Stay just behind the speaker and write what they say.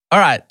All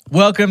right,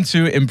 welcome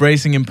to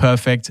Embracing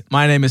Imperfect.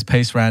 My name is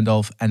Pace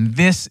Randolph, and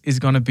this is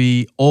going to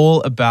be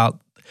all about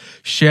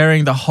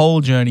sharing the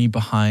whole journey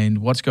behind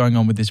what's going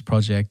on with this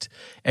project,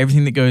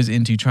 everything that goes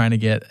into trying to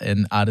get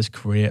an artist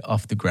career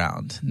off the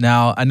ground.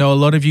 Now, I know a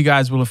lot of you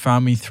guys will have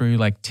found me through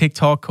like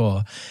TikTok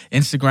or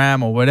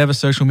Instagram or whatever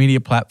social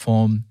media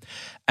platform.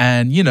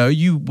 And, you know,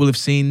 you will have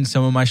seen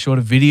some of my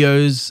shorter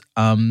videos.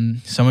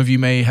 Some of you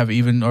may have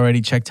even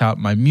already checked out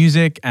my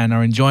music and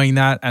are enjoying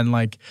that. And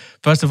like,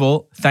 first of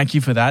all, thank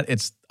you for that.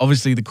 It's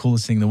obviously the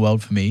coolest thing in the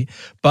world for me.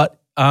 But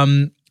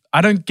I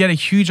don't get a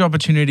huge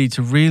opportunity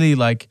to really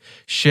like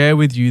share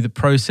with you the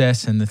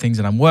process and the things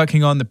that I'm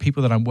working on, the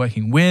people that I'm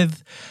working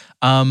with,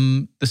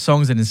 the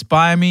songs that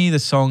inspire me, the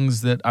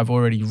songs that I've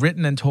already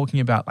written and talking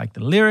about like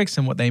the lyrics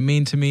and what they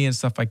mean to me and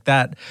stuff like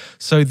that.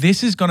 So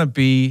this is going to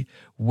be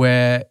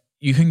where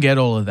you can get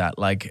all of that.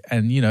 Like,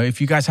 and you know,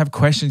 if you guys have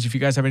questions, if you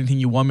guys have anything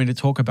you want me to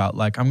talk about,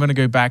 like I'm going to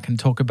go back and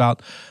talk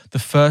about the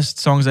first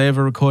songs I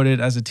ever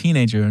recorded as a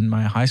teenager in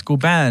my high school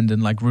band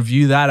and like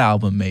review that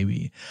album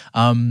maybe.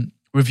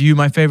 Review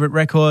my favorite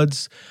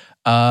records,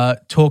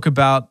 talk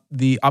about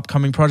the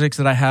upcoming projects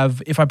that I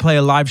have. If I play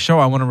a live show,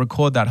 I want to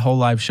record that whole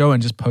live show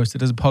and just post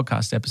it as a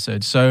podcast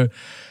episode. So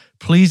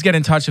please get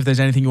in touch if there's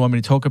anything you want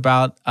me to talk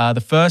about.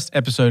 The first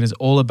episode is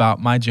all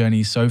about my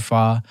journey so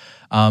far.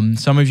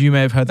 Some of you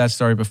may have heard that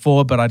story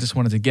before, but I just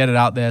wanted to get it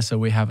out there so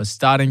we have a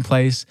starting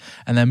place.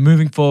 And then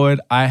moving forward,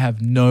 I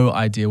have no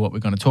idea what we're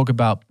going to talk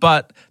about.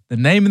 But the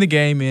name of the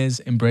game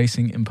is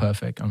Embracing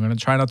Imperfect. I'm going to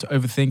try not to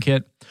overthink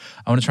it.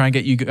 I want to try and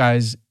get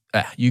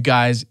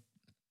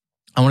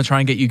I want to try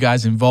and get you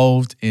guys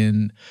involved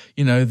in,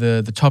 you know,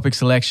 the topic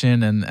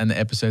selection and the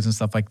episodes and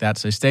stuff like that.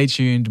 So stay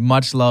tuned.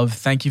 Much love.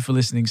 Thank you for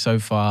listening so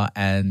far.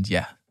 And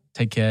yeah,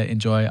 take care.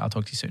 Enjoy. I'll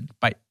talk to you soon.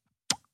 Bye.